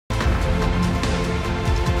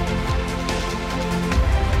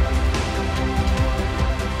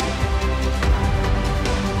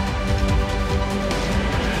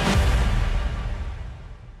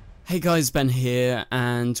Hey guys, Ben here,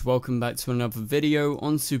 and welcome back to another video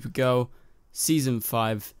on Supergirl Season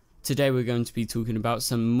 5. Today we're going to be talking about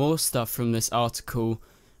some more stuff from this article,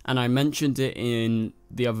 and I mentioned it in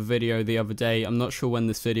the other video the other day. I'm not sure when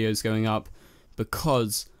this video is going up,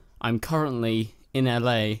 because I'm currently in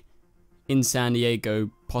LA, in San Diego,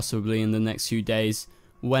 possibly in the next few days,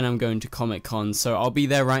 when I'm going to Comic-Con. So I'll be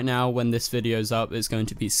there right now when this video's up. It's going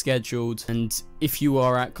to be scheduled, and if you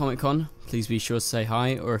are at Comic-Con, please be sure to say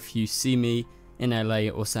hi, or if you see me in LA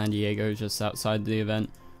or San Diego just outside the event,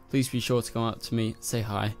 please be sure to come up to me, say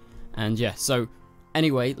hi. And yeah, so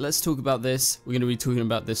anyway, let's talk about this. We're going to be talking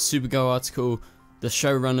about this Supergirl article. The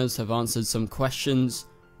showrunners have answered some questions.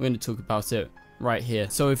 We're going to talk about it right here.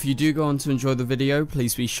 So if you do go on to enjoy the video,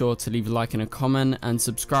 please be sure to leave a like and a comment, and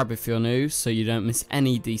subscribe if you're new so you don't miss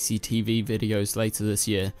any DC TV videos later this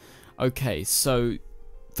year. Okay, so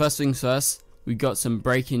first things first, we got some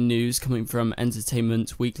breaking news coming from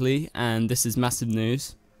Entertainment Weekly, and this is massive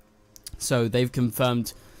news. So they've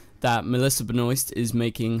confirmed that Melissa Benoist is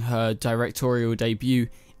making her directorial debut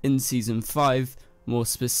in Season 5, more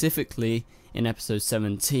specifically in episode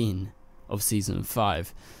 17 of Season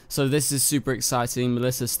 5. So this is super exciting.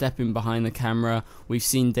 Melissa stepping behind the camera. We've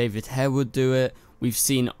seen David Harewood do it. We've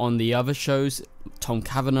seen on the other shows, Tom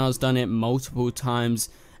Cavanagh's done it multiple times.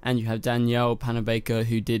 And you have Danielle Panabaker,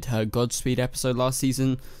 who did her Godspeed episode last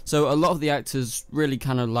season. So a lot of the actors really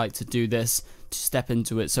kind of like to do this, to step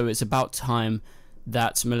into it. So it's about time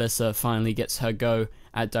that Melissa finally gets her go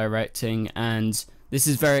at directing, and this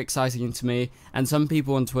is very exciting to me. And some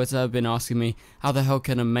people on Twitter have been asking me, how the hell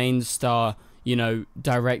can a main star,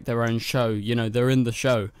 direct their own show? They're in the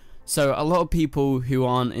show. So a lot of people who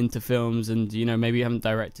aren't into films and, maybe haven't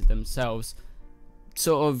directed themselves,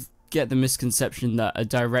 sort of get the misconception that a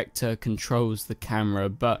director controls the camera,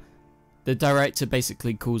 but the director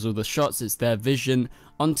basically calls all the shots. It's their vision.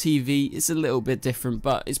 On TV, it's a little bit different,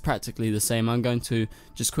 but it's practically the same. I'm going to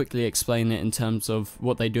just quickly explain it in terms of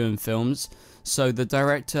what they do in films. So the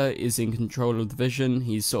director is in control of the vision.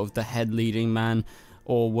 He's sort of the head leading man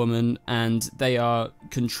or woman, and they are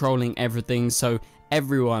controlling everything. So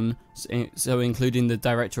everyone, so including the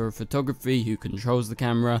director of photography who controls the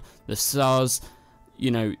camera, the stars,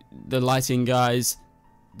 the lighting guys,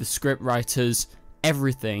 the script writers,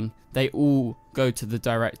 everything, they all go to the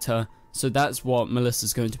director. So that's what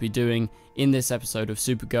Melissa's going to be doing in this episode of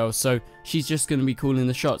Supergirl. So she's just going to be calling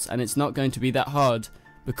the shots, and it's not going to be that hard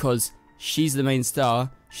because she's the main star,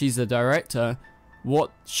 she's the director.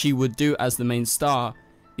 What she would do as the main star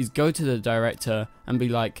is go to the director and be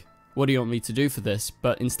like, what do you want me to do for this?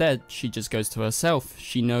 But instead, she just goes to herself.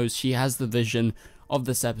 She knows she has the vision of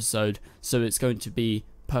this episode, so it's going to be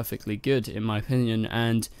perfectly good in my opinion,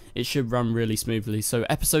 and it should run really smoothly. So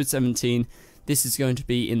episode 17, this is going to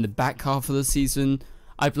be in the back half of the season.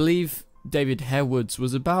 I believe David Harewood's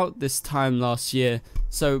was about this time last year,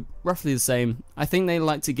 so roughly the same. I think they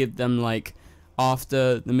like to give them like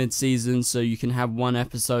after the mid-season, so you can have one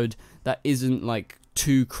episode that isn't like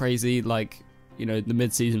too crazy, like the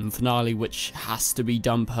mid-season finale, which has to be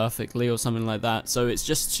done perfectly or something like that. So it's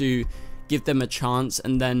just to give them a chance,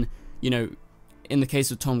 and then in the case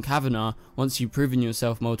of Tom Cavanagh, once you've proven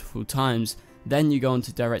yourself multiple times, then you go on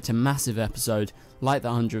to direct a massive episode like the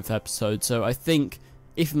 100th episode. So I think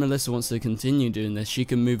if Melissa wants to continue doing this, she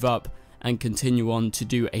can move up and continue on to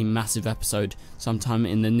do a massive episode sometime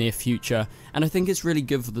in the near future. And I think it's really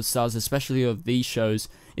good for the stars, especially of these shows,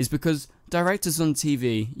 is because directors on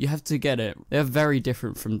TV, you have to get it, they're very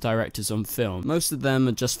different from directors on film. Most of them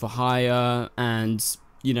are just for hire, and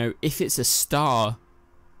if it's a star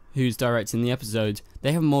who's directing the episode,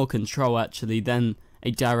 they have more control actually than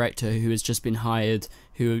a director who has just been hired,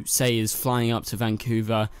 who say is flying up to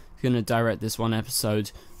Vancouver, going to direct this one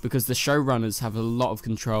episode, because the showrunners have a lot of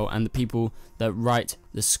control, and the people that write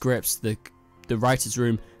the scripts, the writers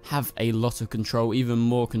room, have a lot of control, even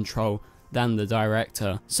more control than the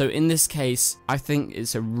director. So in this case, I think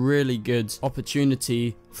it's a really good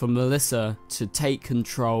opportunity for Melissa to take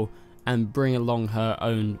control and bring along her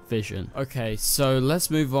own vision. Okay, so let's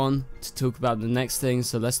move on to talk about the next thing.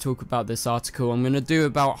 So let's talk about this article. I'm going to do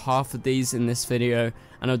about half of these in this video,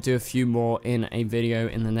 and I'll do a few more in a video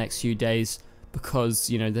in the next few days, because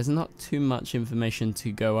there's not too much information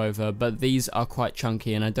to go over, but these are quite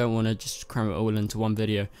chunky and I don't want to just cram it all into one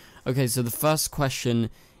video. Okay, so the first question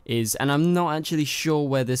is, and I'm not actually sure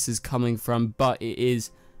where this is coming from, but it is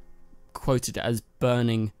quoted as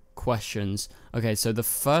burning questions. Okay, so the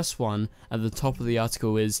first one at the top of the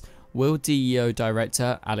article is, will DEO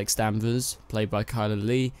director Alex Danvers, played by Kyla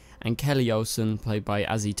Lee, and Kelly Olsen, played by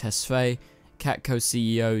Azzy Tesfaye, Catco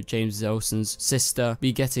CEO James Olsen's sister,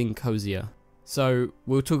 be getting cozier? So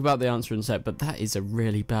we'll talk about the answer in a sec, but that is a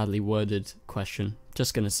really badly worded question.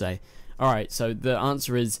 Just gonna say. Alright, so the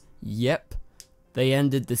answer is yep. They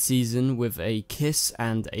ended the season with a kiss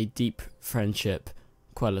and a deep friendship,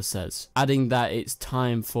 Quella says, adding that it's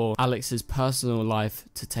time for Alex's personal life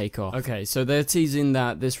to take off. Okay, so they're teasing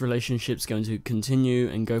that this relationship's going to continue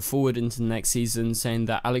and go forward into the next season, saying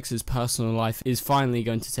that Alex's personal life is finally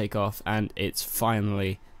going to take off and it's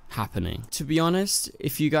finally happening. To be honest,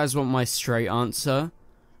 if you guys want my straight answer,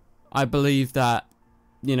 I believe that,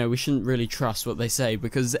 you know, we shouldn't really trust what they say,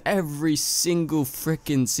 because every single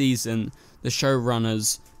freaking season, the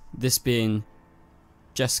showrunners, this being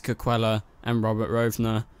Jessica Quella and Robert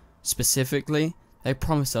Rovner specifically, they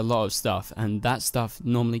promise a lot of stuff, and that stuff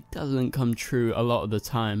normally doesn't come true a lot of the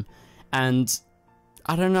time. And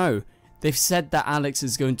I don't know, they've said that Alex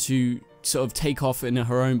is going to sort of take off in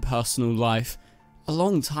her own personal life a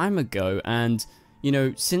long time ago, and you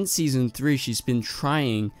know, since season 3 she's been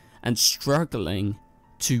trying and struggling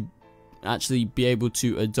to actually be able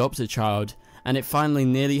to adopt a child, and it finally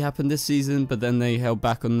nearly happened this season, but then they held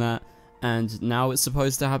back on that, and now it's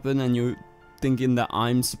supposed to happen, and you're thinking that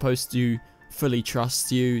I'm supposed to fully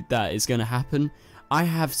trust you that it's going to happen. I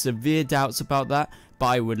have severe doubts about that, but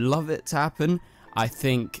I would love it to happen. I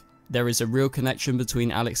think there is a real connection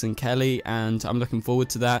between Alex and Kelly, and I'm looking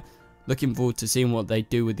forward to that. Looking forward to seeing what they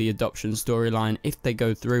do with the adoption storyline, if they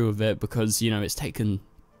go through with it, because, you know, it's taken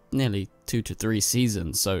nearly 2 to 3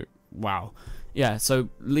 seasons, so wow. Yeah, so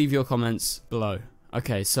leave your comments below.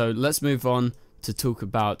 Okay, so let's move on to talk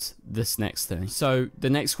about this next thing. So the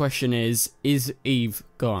next question is Eve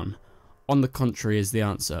gone? On the contrary is the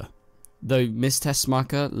answer. Though Miss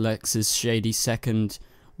Tessmacher, Lex's shady second,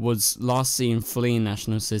 was last seen fleeing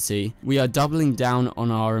National City, we are doubling down on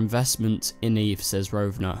our investment in Eve, says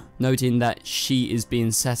Rovner, noting that she is being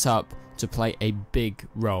set up to play a big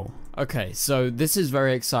role. Okay, so this is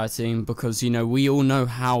very exciting because, you know, we all know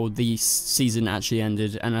how the season actually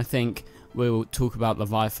ended, and I think we'll talk about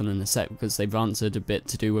Leviathan in a sec because they've answered a bit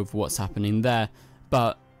to do with what's happening there.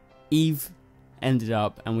 But Eve ended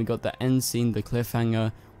up, and we got the end scene, the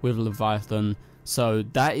cliffhanger with Leviathan. So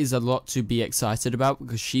that is a lot to be excited about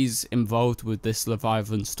because she's involved with this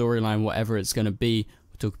Leviathan storyline, whatever it's going to be.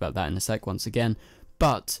 We'll talk about that in a sec once again.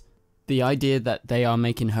 But the idea that they are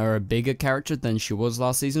making her a bigger character than she was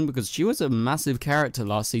last season, because she was a massive character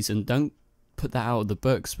last season. Don't put that out of the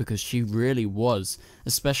books, because she really was,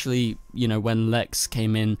 especially, you know, when Lex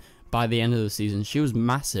came in by the end of the season, she was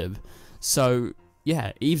massive. So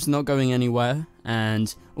yeah, Eve's not going anywhere,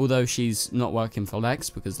 and although she's not working for Lex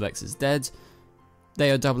because Lex is dead,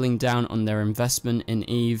 they are doubling down on their investment in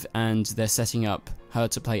Eve, and they're setting up her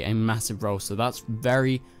to play a massive role. So that's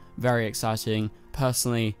very, very exciting.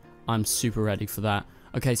 Personally, I'm super ready for that.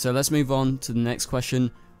 Okay, so let's move on to the next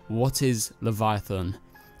question. What is Leviathan?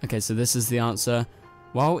 Okay, so this is the answer.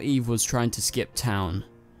 While Eve was trying to skip town,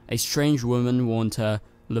 a strange woman warned her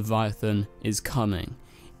Leviathan is coming.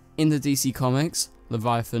 In the DC Comics,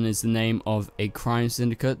 Leviathan is the name of a crime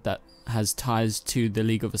syndicate that has ties to the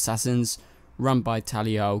League of Assassins, run by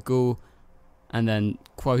Talia al Ghul, and then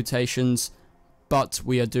quotations, but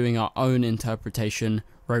we are doing our own interpretation,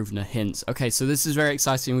 Rovner hints. Okay, so this is very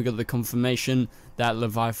exciting. We got the confirmation that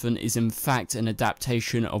Leviathan is in fact an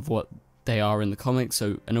adaptation of what they are in the comics,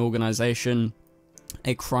 so an organization,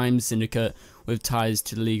 a crime syndicate with ties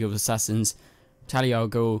to the League of Assassins, Talia al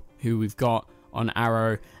Ghul, who we've got on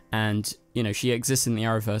Arrow, and, you know, she exists in the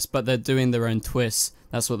Arrowverse, but they're doing their own twists.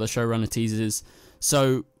 That's what the showrunner teases.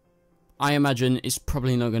 So I imagine it's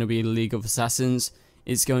probably not going to be the League of Assassins.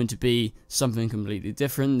 It's going to be something completely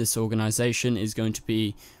different. This organization is going to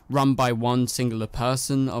be run by one singular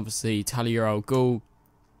person. Obviously, Talia al Ghul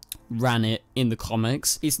ran it in the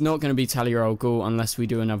comics. It's not going to be Talia al Ghul unless we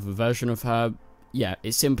do another version of her. Yeah,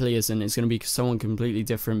 it simply isn't. It's going to be someone completely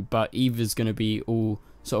different, but Eve is going to be all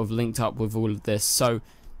sort of linked up with all of this. So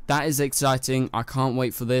that is exciting. I can't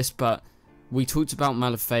wait for this, but we talked about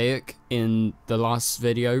Malefaic in the last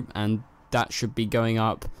video, and that should be going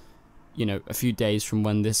up, you know, a few days from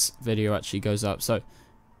when this video actually goes up. So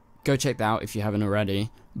go check that out if you haven't already.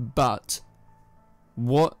 But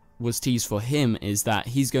what was teased for him is that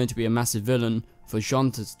he's going to be a massive villain for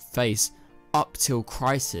Jean to face up till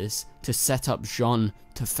Crisis, to set up Jean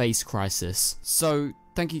to face Crisis. So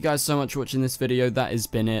thank you guys so much for watching this video. That has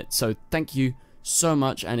been it. So thank you so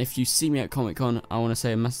much, and if you see me at Comic-Con, I want to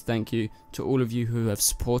say a massive thank you to all of you who have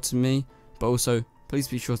supported me, but also please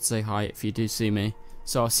be sure to say hi if you do see me.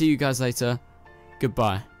 So I'll see you guys later.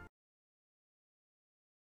 Goodbye.